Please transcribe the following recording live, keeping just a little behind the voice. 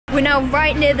We're now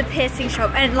right near the piercing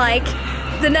shop and like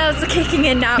the nerves are kicking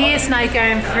in now. Mia's now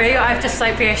going through. I've just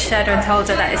like reassured her and told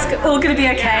her that it's all going to be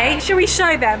okay. Shall we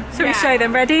show them? Shall we show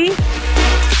them? Ready?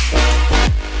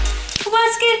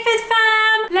 What's good, Fizz fam?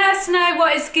 Let us know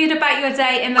what is good about your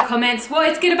day in the comments. What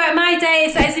is good about my day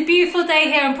is that it's a beautiful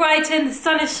day here in Brighton. The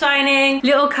sun is shining.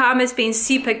 Little Karma's been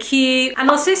super cute. And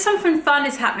also something fun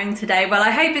is happening today. Well,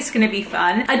 I hope it's going to be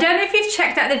fun. I don't know if you've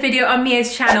checked out the video on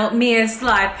Mia's channel, Mia's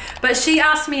Live, but she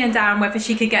asked me and Dan whether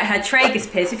she could get her tragus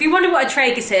pierced. If you wonder what a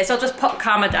tragus is, I'll just pop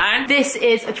Karma down. This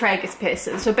is a tragus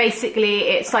piercing. So basically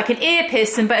it's like an ear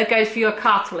piercing, but it goes for your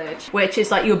cartilage, which is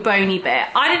like your bony bit.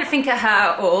 I didn't think it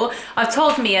hurt at all. I've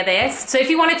told Mia this. So if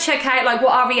you want to check out like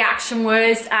what our reaction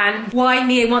was and why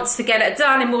Mia wants to get it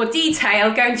done in more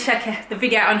detail, go and check the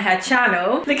video on her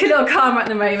channel. Look at little Karma at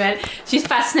the moment. She's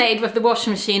fascinated with the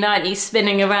washing machine, aren't you?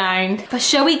 Spinning around. But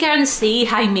shall we go and see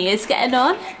how Mia's getting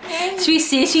on? Should we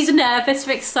see if she's nervous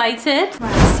or excited?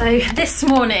 Right, so this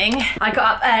morning I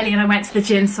got up early and I went to the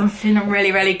gym, so I'm feeling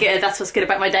really, really good. That's what's good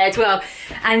about my day as well.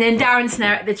 And then Darren's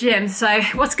there at the gym. So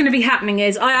what's going to be happening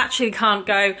is I actually can't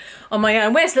go on my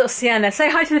own. Where's little Sienna? Say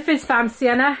hi to the Fizz fam,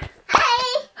 Sienna.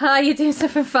 Hey! Hi, you're doing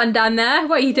something fun down there.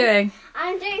 What are you doing?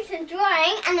 I'm doing some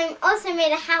drawing and I also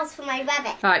made a house for my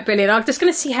rabbit. Alright, brilliant. I'm just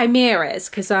going to see how Mia is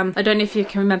because I don't know if you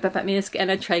can remember, but Mia's getting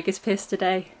her tragus pierced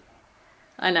today.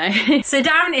 I know. So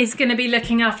Darren is going to be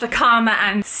looking after Karma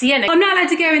and Sienna. I'm not allowed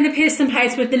to go in the piercing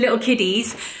place with the little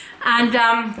kiddies. And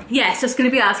yeah, so it's going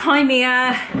to be us. Hi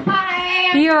Mia.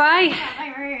 Hi. Are you alright?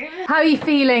 Room. How are you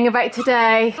feeling about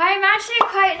today? I'm actually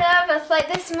quite nervous.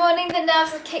 Like this morning the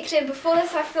nerves have kicked in. Before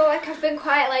this I feel like I've been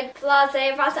quite like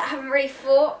blasé about it. I haven't really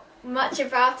thought much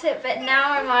about it, but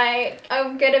now I'm like,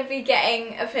 I'm gonna be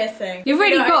getting a piercing. You've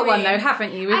really got one though,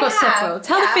 haven't you? We've got several.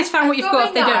 Tell the Fizz fam what you've got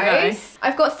if they don't know.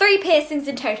 I've got 3 piercings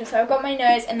in total. So I've got my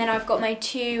nose and then I've got my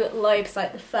 2 lobes,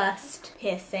 like the first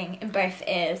piercing in both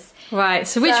ears. Right,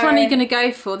 so which one are you going to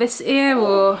go for? This ear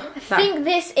or I think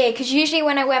this ear, because usually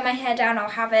when I wear my hair down I'll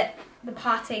have it the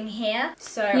parting here,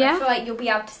 so I feel like you'll be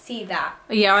able to see that.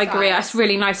 Yeah, I agree. It's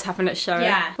really nice having it showing.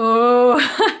 Yeah. Oh,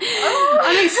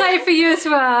 I'm excited for you as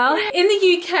well. In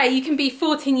the UK, you can be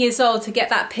 14 years old to get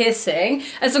that piercing,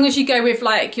 as long as you go with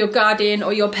like your guardian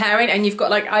or your parent and you've got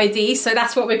like ID. So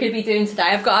that's what we're going to be doing today.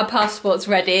 I've got our passports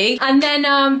ready, and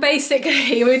then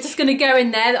basically we're just going to go in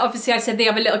there. Obviously, I said the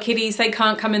other little kiddies, they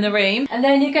can't come in the room, and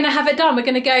then you're going to have it done. We're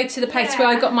going to go to the place where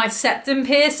I got my septum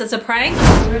pierced as a prank.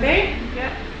 Ready?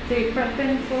 Yeah. Deep breath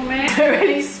in for me.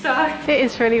 Really stuck. It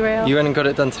is really real. You went and got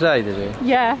it done today, did you?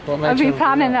 Yeah. I've been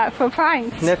planning that for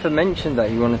pranks. You never mentioned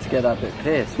that you wanted to get that bit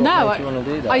pierced. What made you want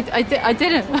to do that? I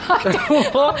didn't.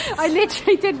 What? I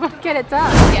literally did want to get it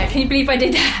done. Yeah, can you believe I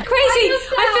did that? Crazy.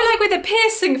 I feel like we're the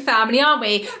piercing family, aren't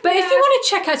we? But if you want to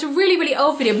check out, it's a really, really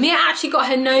old video. Mia actually got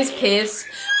her nose pierced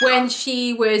when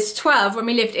she was 12, when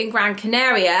we lived in Gran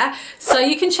Canaria. So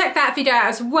you can check that video out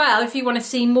as well if you want to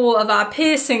see more of our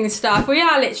piercing stuff. We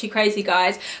are literally crazy,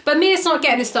 guys. But Mia's not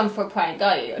getting this done for a prank,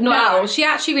 are you? Not at all. She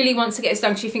actually really wants to get this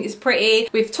done. She thinks it's pretty.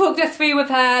 We've talked her through with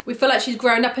her. We feel like she's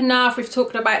grown up enough. We've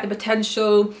talked about the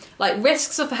potential like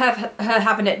risks of her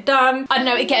having it done. I don't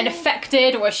know, it getting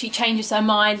affected, or if she changes her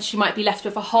mind, she might be left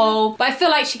with a hole. But I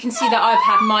feel like she can see that I've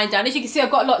had mine done. As you can see,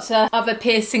 I've got lots of other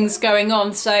piercings going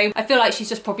on. So I feel like she's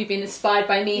just probably been inspired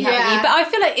by me, haven't you? But I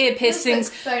feel like ear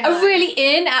piercings are really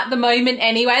in at the moment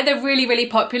anyway. They're really, really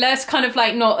popular. It's kind of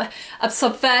like not a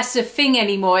subversive thing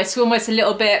anymore. It's almost a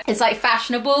little bit, it's like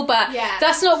fashionable, but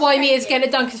that's not why Mia's getting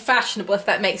it done, because fashionable, if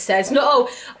that makes sense. Not, oh,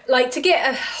 like to get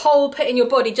a hole put in your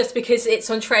body just because it's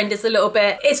on trend is a little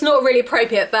bit, it's not really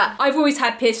appropriate. But I've always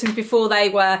had piercings before they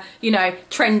were, you know,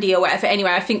 trendy or whatever.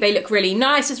 Anyway, I think they look really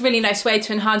nice. It's a really nice way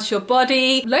to enhance your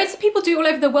body. Loads of people do all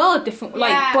over the world different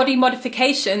like body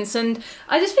modifications, and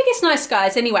I just think it's nice,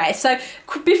 guys. Anyway, so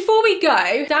before we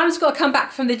go, Dan's got to come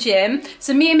back from the gym,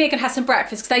 so me and Megan have some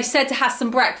breakfast, because they said to have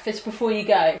some breakfast before you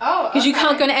go. Oh, because you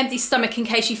can't go on an empty stomach in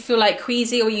case you feel like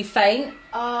queasy or you faint.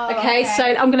 Oh, okay, so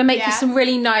I'm gonna make you some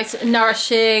really nice,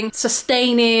 nourishing,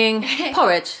 sustaining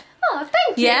porridge. Oh,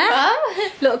 thank you,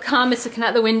 Mum. Little Karma's looking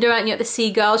out the window, aren't you, at the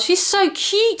seagulls? She's so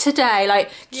cute today,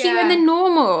 like cuter than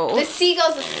normal. The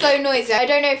seagulls are so noisy. I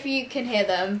don't know if you can hear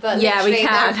them, but we can.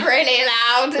 They're really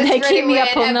loud. They keep me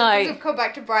up all night. We've come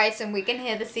back to Brighton, we can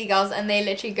hear the seagulls and they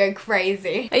literally go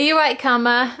crazy. Are you right,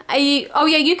 Karma? Are you? Oh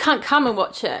yeah, you can't come and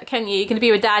watch it, can you? You're gonna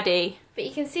be with Daddy. But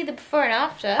you can see the before and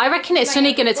after. I reckon it's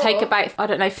only going to take about, I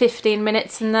don't know, 15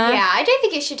 minutes in there. Yeah, I don't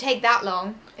think it should take that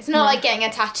long. It's not like getting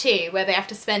a tattoo where they have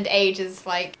to spend ages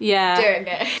like doing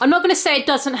it. I'm not going to say it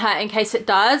doesn't hurt in case it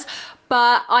does,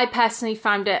 but I personally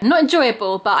found it not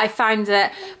enjoyable, but I found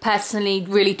it personally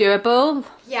really doable.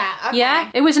 Yeah, okay. Yeah,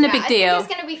 it wasn't a big deal. I think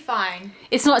it's gonna be fine.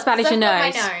 It's not as bad as your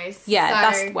I've nose. got my nose. Yeah, so...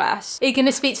 that's worse. Are you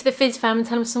gonna speak to the Fizz fam and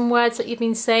tell them some words that you've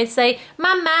been saying? Say,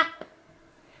 Mama,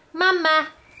 Mama.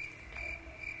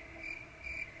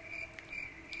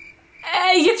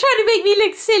 You're trying to make me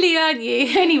look silly, aren't you?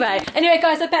 Anyway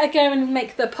guys, I better go and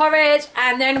make the porridge,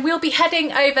 and then we'll be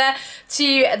heading over to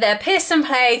the piercing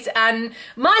place, and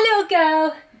my little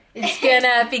girl is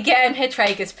gonna be getting her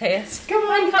tragus pierced. Come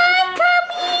on, Bye,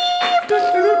 Cummy!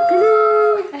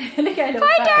 Look at her.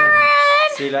 Bye,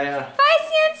 Darren! See you later. Bye,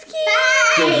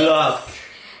 Sienski! Good luck.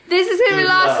 This is gonna be the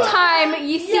last time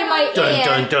you see my ear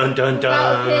Dun dun dun dun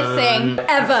without piercing,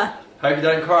 ever. Hope you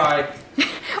don't cry.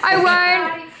 I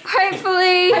won't.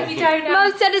 Hopefully. Hope you don't,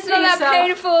 Mum said it's not that yourself.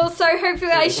 painful, so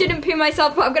hopefully I shouldn't pee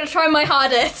myself, but I'm gonna try my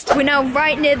hardest. We're now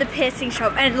right near the piercing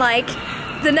shop, and like,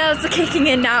 the nerves are kicking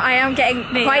in now. I am getting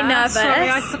quite nervous. Sorry,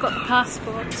 I forgot the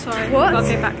passport. Sorry. What? I'll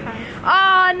go back home.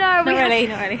 Oh no, Not really.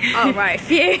 Oh right,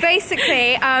 phew.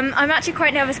 Basically, I'm actually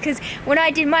quite nervous because when I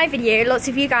did my video, lots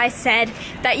of you guys said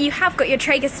that you have got your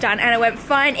tragus done, and it went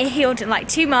fine. It healed in like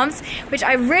 2 months, which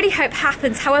I really hope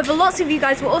happens. However, lots of you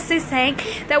guys were also saying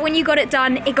that when you got it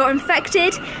done, it got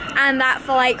infected, and that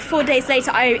for like 4 days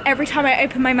later, every time I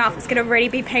open my mouth, it's gonna really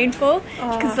be painful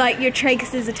because like your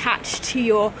tragus is attached to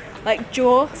your like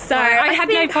jaw. So I had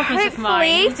no think problems with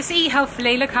mine. You just eat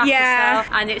healthily, look after yourself,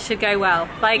 and it should go well.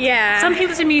 Like some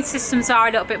people's immune systems are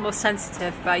a little bit more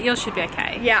sensitive, but yours should be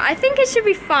okay. Yeah, I think it should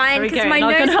be fine because my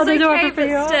nose is okay,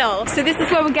 but still. So this is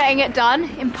where we're getting it done,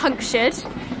 in punctured.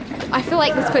 I feel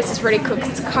like this place is really cool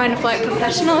because it's kind of like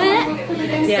professional in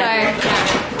it. Yeah. So,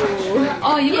 yeah.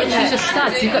 Oh, you've got to choose your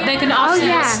studs. They're going to ask you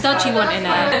what stud you want in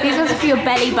it. These ones are for your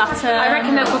belly button. I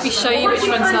reckon they'll probably show you which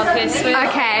ones they'll pierce with.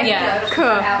 Okay. Yeah.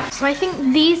 Cool. So I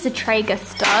think these are Traeger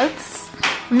studs.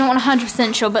 I'm not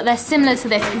 100% sure, but they're similar to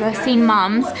this because I've seen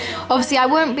Mum's. Obviously, I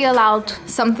won't be allowed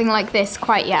something like this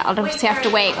quite yet. I'll obviously have to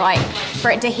wait like for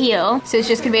it to heal. So it's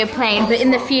just gonna be a plain. But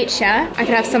in the future, I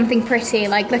could have something pretty.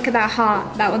 Like, look at that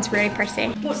heart. That one's really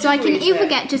pretty. So I can either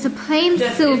get just a plain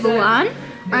silver one,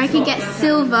 or I can get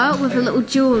silver with a little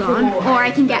jewel on, or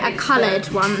I can get a coloured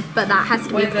one, but that has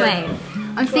to be plain.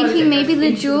 I'm thinking maybe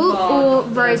the jewel or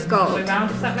rose gold.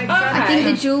 I think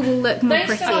the jewel will look more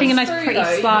pretty. I think a nice pretty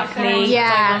sparkly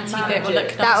bit will look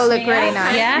nice. That will look really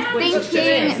nice. Yeah?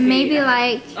 Thinking maybe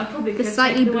like the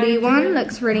slightly blue one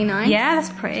looks really nice. Yeah, that's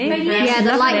pretty. Yeah,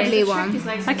 the light blue one.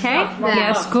 Okay.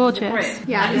 Yeah, it's gorgeous.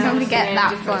 Yeah, I think I'm gonna get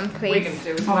that one, please.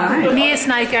 Mia's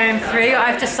now going through.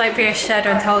 I've just like reassured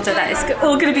her and told her that it's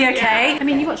all going to be okay. I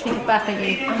mean, you watched me give birth, don't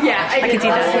you? Yeah, I could do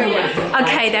that.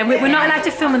 Okay then, we're not allowed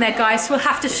to film in there, guys, so we'll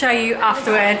have to show you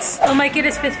afterwards. Oh my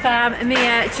goodness, Fizz fam,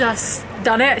 Mia just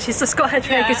done it. She's just got her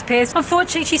tragus pierced.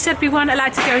 Unfortunately, she said we weren't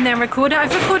allowed to go in there and record it.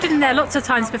 I've recorded in there lots of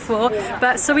times before,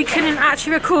 but so we couldn't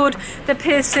actually record the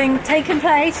piercing taking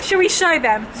place. Shall we show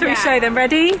them? Shall we show them?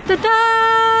 Ready? Ta-da!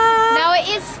 Now it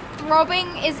is throbbing,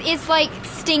 is like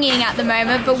stinging at the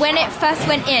moment, but when it first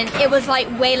went in, it was like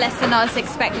way less than I was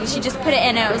expecting. She just put it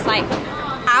in and it was like,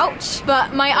 ouch,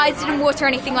 but my eyes didn't water or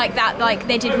anything like that like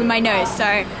they did with my nose,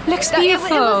 so looks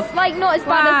beautiful. It was like not as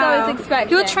bad as I was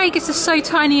expecting. Your tragus is so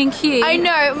tiny and cute. I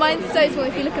know, mine's so small.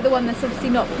 If you look at the one that's obviously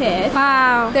not pierced.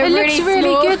 Wow. It looks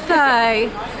really good though.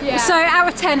 Yeah. So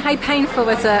out of 10, how painful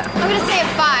was it? I'm gonna say a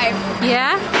 5.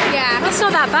 Yeah? Yeah. That's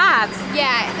not that bad.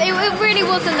 Yeah, it really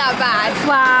wasn't that bad.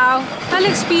 Wow, that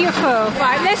looks beautiful.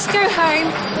 Right, let's go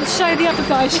home and show the other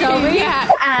guys, shall we?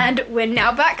 Yeah. And we're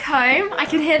now back home. I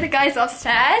can hear the guys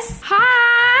upstairs.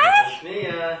 Hi!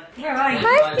 Mia. Where are you?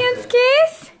 Hi,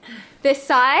 Sienskis. This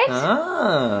side.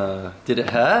 Ah, did it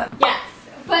hurt? Yes,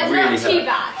 but Really not too hurt.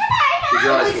 bad. Did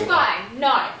your It eyes was fall? fine.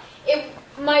 No,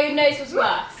 my nose was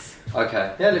worse.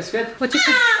 Okay, yeah, looks good. What do you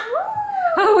think?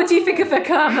 Oh, what do you think of the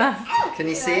karma? Can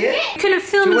you see it? We couldn't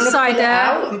film Do you want to inside pull it there.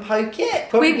 out and poke it?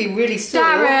 Probably be really sore.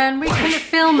 Darren, we couldn't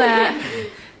film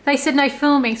it. They said no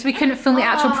filming, so we couldn't film the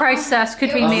actual process,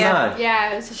 could we, Mia? No.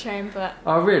 Yeah, it was a shame, but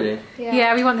Oh, really?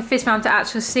 Yeah, we want the Fizz fam to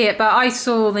actually see it, but I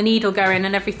saw the needle go in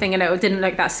and everything and it didn't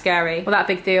look that scary. Well, that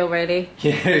big deal, really.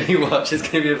 Yeah, you watch, there's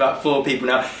going to be about 4 people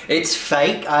now. It's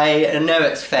fake, I know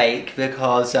it's fake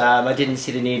because I didn't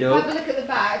see the needle. have a look at the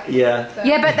bag. Yeah.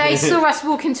 Yeah, but they saw us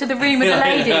walk into the room with the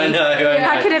lady. I know.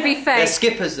 How could it be fake? They're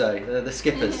skippers though, they're the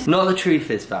skippers. Not the true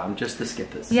Fizz fam, just the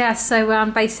skippers. Yeah, so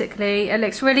basically it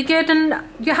looks really good, and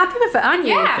You're happy with it, aren't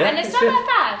you? Yeah, Yeah, and it's it's not good.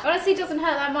 that bad. Honestly, it doesn't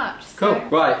hurt that much. So. Cool.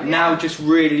 Right, now just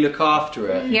really look after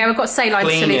it. Yeah, we've got saline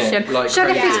Clean it, solution. like Show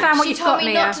the crazy. Fizz fam what She you've told got,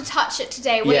 me Mia. not to touch it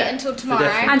today. Wait Yeah, until for tomorrow.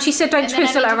 definitely. And she said don't And then I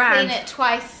twizzle need it to around. clean it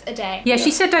twice a day. Yeah,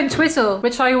 she said don't twizzle,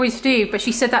 which I always do, but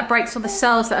she said that breaks all the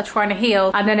cells that are trying to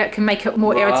heal, and then it can make it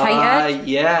more irritated. Right,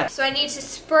 yeah. So I need to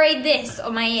spray this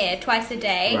on my ear twice a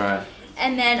day. Right.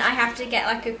 And then I have to get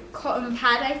like a cotton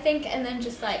pad, I think, and then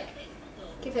just like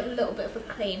give it a little bit of a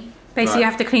clean. Basically, you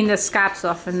Right. have to clean the scabs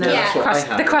off and the, Yeah, that's what I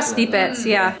have, the crusty isn't it? bits,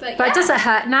 yeah. But It does yeah. it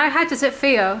hurt now? How does it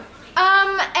feel?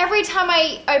 Every time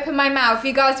I open my mouth,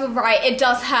 you guys were right, it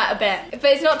does hurt a bit,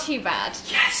 but it's not too bad.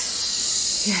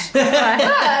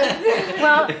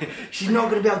 Well, She's not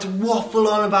going to be able to waffle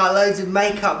on about loads of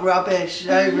makeup rubbish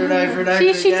over and over and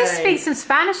over she again. just speaks in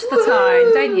Spanish all the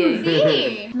time, don't you?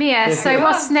 See? Mia, so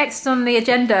what's next on the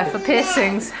agenda for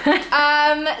piercings?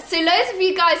 So loads of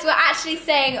you guys were actually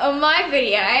saying on my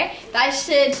video that I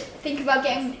should think about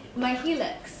getting my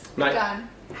helix No. done.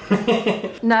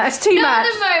 No, it's too Not much.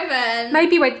 at the moment.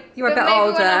 Maybe when you're a But bit maybe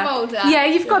older. when I'm older. Yeah,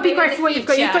 you've got to be Maybe in grateful the what you've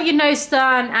got. You've future. got your nose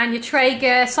done and your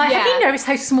tragus. Like, have Yeah. you noticed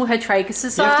how small her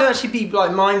traguses You have to are? actually be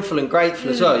like mindful and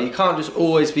grateful as well. You can't just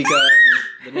always be going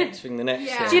the next thing, the next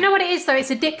Yeah. thing. Do you know what it is though? It's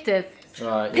addictive.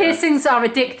 Right, yeah. Piercings are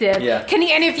addictive. Yeah. Can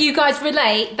any of you guys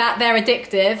relate that they're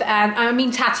addictive? And I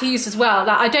mean tattoos as well.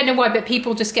 Like, I don't know why, but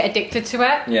people just get addicted to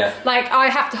it. Yeah. Like, I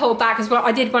have to hold back as well.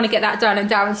 I did want to get that done, and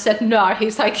Darren said no.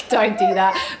 He's like, don't do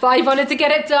that. But I wanted to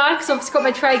get it done because I've just got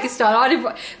my tragus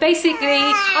done. Basically,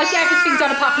 I get everything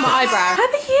done apart from my eyebrow. How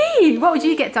about you? What would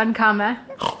you get done, Karma?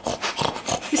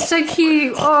 You're so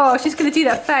cute. Oh, she's gonna do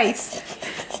that face.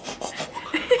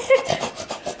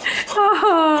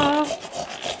 Oh.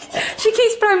 She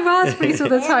keeps blowing raspberries all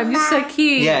the time. You're so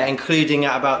cute. Yeah, including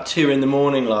at about 2 in the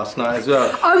morning last night as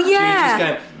well. Oh, She was yeah.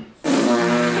 just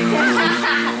going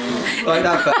like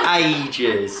that for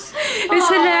ages. It's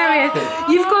hilarious.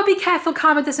 You've got to be careful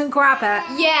Karma doesn't grab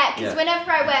it. Yeah, because Yeah.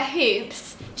 whenever I wear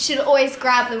hoops, she'll always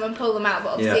grab them and pull them out.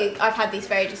 But obviously, I've had these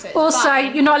for ages. So it's Also,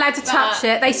 fine. you're not allowed to But- touch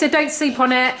it. They said don't sleep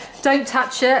on it, don't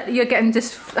touch it. You're getting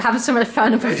just having so much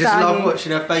fun with I just love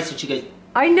watching her face and she goes,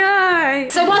 I know.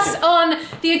 So what's on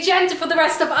the agenda for the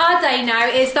rest of our day now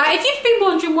is that if you've been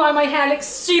wondering why my hair looks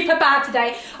super bad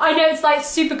today, I know it's like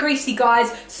super greasy, guys,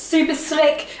 super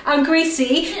slick and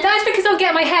greasy. That's because I'm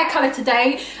getting my hair coloured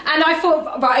today, and I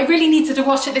thought, right, I really needed to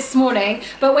wash it this morning,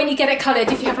 but when you get it coloured,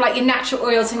 if you have like your natural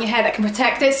oils in your hair that can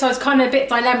protect it, so it's kind of a bit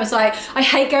dilemma. It's like, I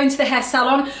hate going to the hair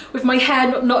salon with my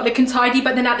hair not looking tidy,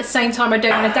 but then at the same time I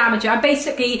don't want to damage it. I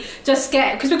basically just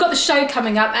get, because we've got the show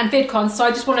coming up and VidCon, so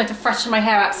I just wanted to freshen my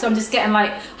hair up, so I'm just getting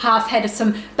like half head of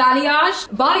some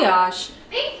balayage.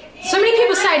 So many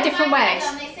people say it different ways.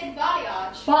 They said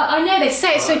balayage. Well, I know they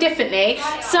say it so differently,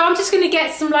 so I'm just going to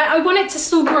get some, like, I wanted to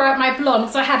still grow out my blonde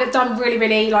because I had it done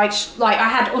really like I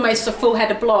had almost a full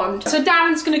head of blonde. So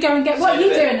Darren's going to go and get, what are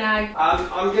you doing now?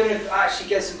 I'm going to actually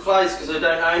get some clothes because I don't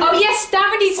own Oh them. yes,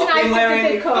 Darren needs an I've been outfit for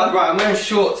wearing, VidCon. right, I'm wearing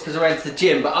shorts because I went to the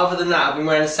gym, but other than that, I've been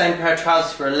wearing the same pair of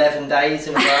trousers for 11 days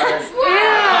in a row. I can't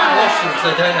wash them, so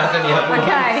I don't have any other ones.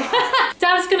 Okay.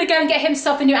 Darren's going to go and get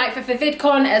himself a new outfit for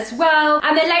VidCon as well.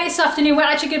 And then later this afternoon, we're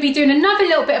actually going to be doing another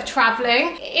little bit of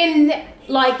travelling in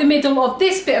like the middle of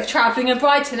this bit of travelling in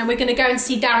Brighton, and we're going to go and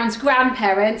see Darren's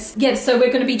grandparents. Yeah, so we're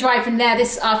going to be driving there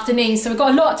this afternoon. So we've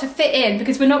got a lot to fit in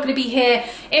because we're not going to be here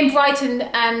in Brighton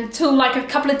until like a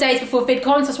couple of days before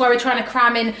VidCon. So that's why we're trying to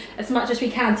cram in as much as we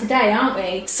can today, aren't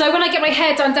we? So when I get my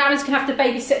hair done, Darren's going to have to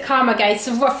babysit Karma again.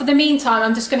 So for the meantime,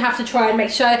 I'm just going to have to try and make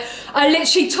sure I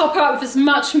literally top her up with as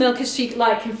much milk as she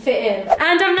like can fit in.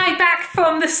 And I'm now back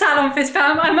from the salon, Fizz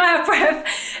fam. I'm out of breath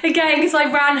again because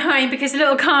I ran home because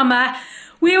little Karma,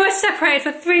 we were separated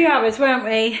for 3 hours, weren't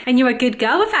we? And you're a good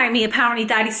girl without me, apparently,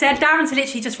 Daddy said. Darren's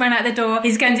literally just ran out the door.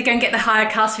 He's going to go and get the hire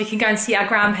car so we can go and see our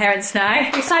grandparents now.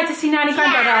 Excited to see Nanny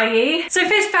Granddad, are you? So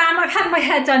Fizz fam, I've had my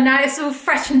hair done now. It's all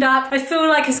freshened up. I feel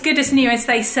like as good as new, as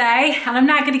they say. And I'm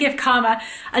now going to give Karma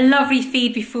a lovely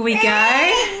feed before we go.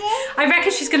 I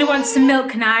reckon she's going to want some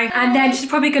milk now. And then she's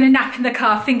probably going to nap in the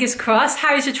car, fingers crossed.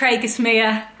 How's your tragus,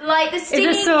 Mia? Like the stinging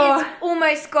is sore?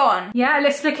 almost gone. Yeah, it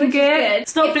looks looking Which is good. good.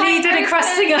 It's not If I bleeding and open-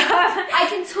 crusting up. I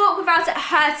can talk without it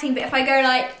hurting, but if I go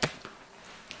like...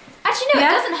 Actually, no, Yeah?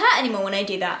 it doesn't hurt anymore when I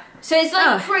do that. So it's like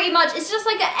Oh. pretty much, it's just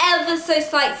like an ever so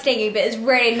slight stinging, but it's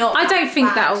really not I that don't think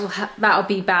bad. that'll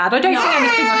be bad. I don't think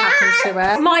anything will happen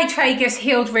to it. My tragus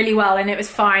healed really well and it was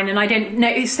fine, and I didn't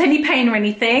notice any pain or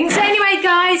anything. So anyway,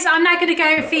 guys, I'm now going to go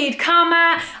and feed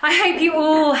Karma. I hope you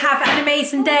all have an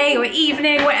amazing day or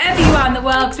evening, wherever you are in the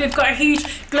world, because we've got a huge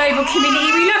global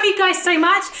community. We love you guys so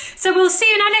much. So we'll see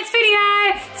you in our next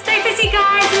video. Stay busy,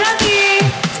 guys. Love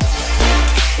you.